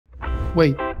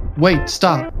Wait,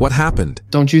 stop. What happened?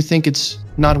 Don't you think it's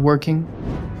not working?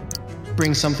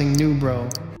 Bring something new, bro.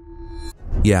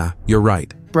 Yeah, you're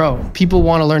right. Bro, people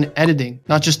want to learn editing,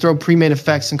 not just throw pre-made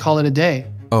effects and call it a day.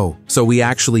 Oh, so we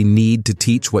actually need to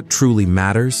teach what truly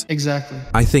matters? Exactly.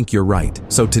 I think you're right.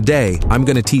 So today, I'm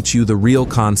going to teach you the real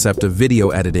concept of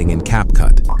video editing in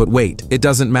Capcut. But wait, it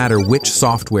doesn't matter which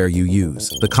software you use.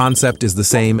 The concept is the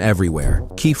same everywhere.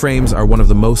 Keyframes are one of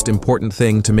the most important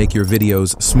things to make your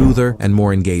videos smoother and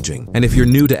more engaging. And if you're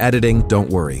new to editing,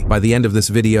 don't worry. By the end of this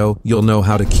video, you'll know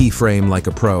how to keyframe like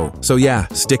a pro. So yeah,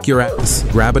 stick your ass,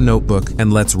 grab a notebook,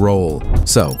 and let's roll.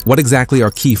 So, what exactly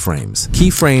are keyframes?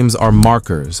 Keyframes are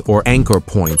markers or anchor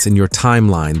points in your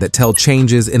timeline that tell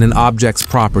changes in an object's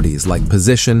properties like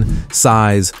position,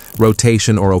 size,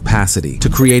 rotation, or opacity to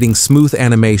creating smooth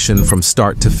animation from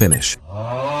start to finish.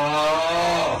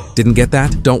 Didn't get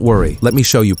that? Don't worry, let me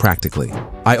show you practically.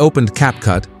 I opened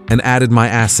Capcut and added my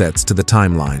assets to the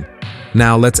timeline.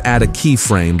 Now let's add a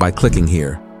keyframe by clicking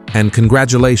here. And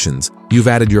congratulations, you've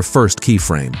added your first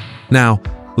keyframe. Now,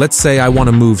 let's say I want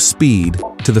to move speed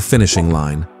to the finishing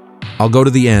line. I'll go to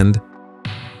the end,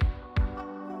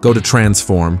 go to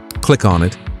Transform, click on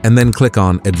it, and then click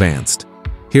on Advanced.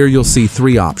 Here you'll see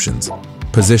three options: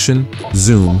 Position,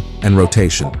 Zoom, and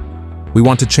Rotation. We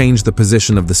want to change the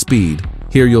position of the speed.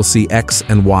 Here you'll see X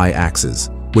and Y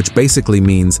axes, which basically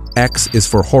means X is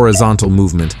for horizontal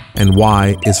movement and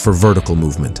Y is for vertical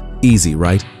movement. Easy,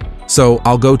 right? So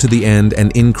I'll go to the end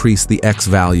and increase the X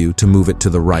value to move it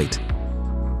to the right.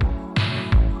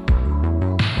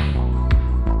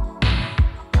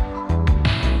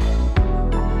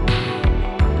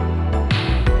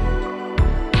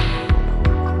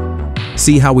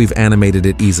 See how we've animated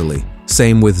it easily.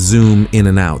 Same with zoom in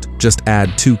and out. Just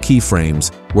add 2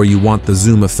 keyframes where you want the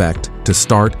zoom effect to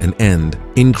start and end.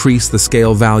 Increase the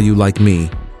scale value like me,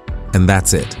 and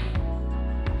that's it.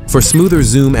 For smoother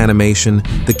zoom animation,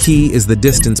 the key is the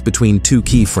distance between 2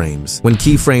 keyframes. When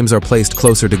keyframes are placed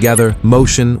closer together,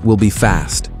 motion will be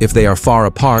fast. If they are far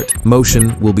apart,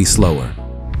 motion will be slower.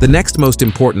 The next most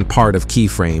important part of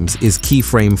keyframes is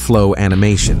keyframe flow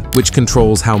animation, which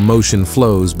controls how motion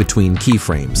flows between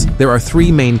keyframes. There are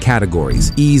 3 main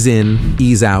categories: ease in,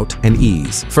 ease out, and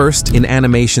ease. First, an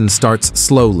animation starts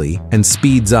slowly and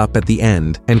speeds up at the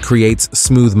end and creates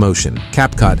smooth motion.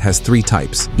 Capcut has 3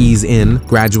 types. Ease in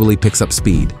gradually picks up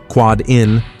speed. Quad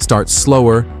in starts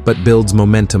slower but builds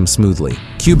momentum smoothly.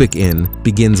 Cubic in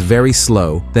begins very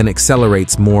slow, then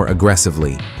accelerates more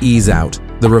aggressively. Ease out,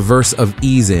 the reverse of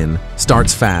ease in,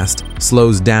 starts fast,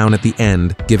 slows down at the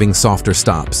end, giving softer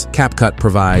stops. Capcut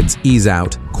provides ease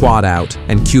out, quad out,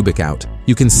 and cubic out.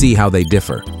 You can see how they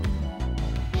differ.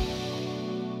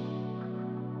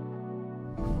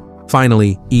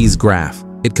 Finally, ease graph.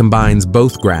 It combines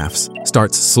both graphs,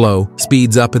 starts slow,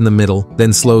 speeds up in the middle,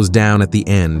 then slows down at the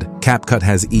end. Capcut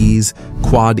has ease,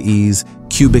 quad ease,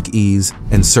 cubic ease,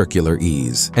 and circular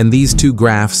ease. And these 2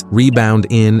 graphs, rebound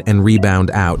in and rebound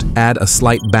out, add a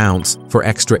slight bounce for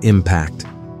extra impact.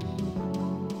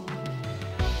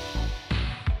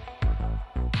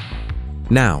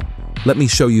 Now, let me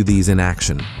show you these in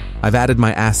action. I've added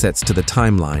my assets to the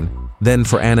timeline. Then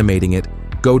for animating it,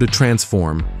 go to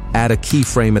Transform, add a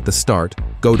keyframe at the start,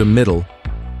 go to Middle,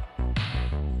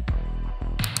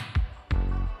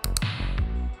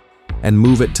 and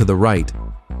move it to the right.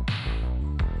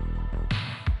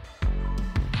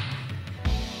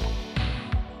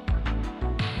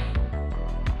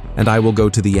 And I will go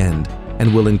to the end,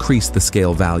 and will increase the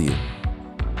scale value.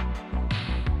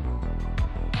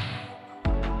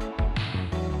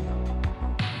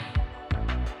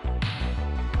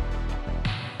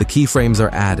 The keyframes are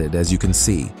added, as you can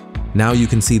see. Now you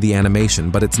can see the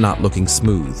animation, but it's not looking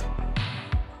smooth.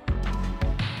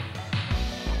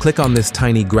 Click on this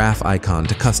tiny graph icon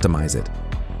to customize it.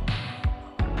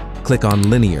 Click on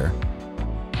Linear.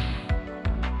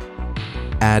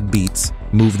 Add beats,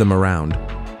 move them around.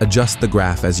 Adjust the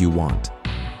graph as you want.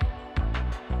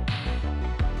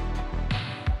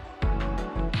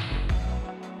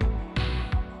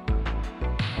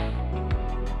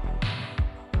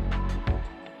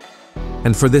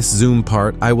 And for this zoom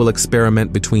part, I will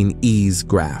experiment between ease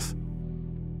graph.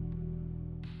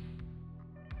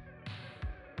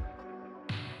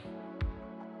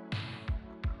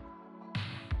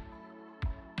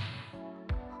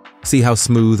 See how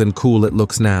smooth and cool it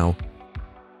looks now.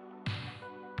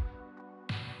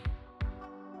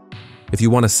 If you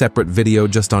want a separate video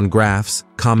just on graphs,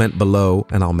 comment below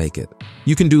and I'll make it.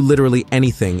 You can do literally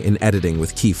anything in editing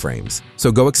with keyframes.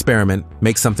 So go experiment,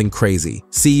 make something crazy.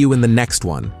 See you in the next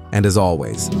one, and as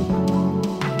always,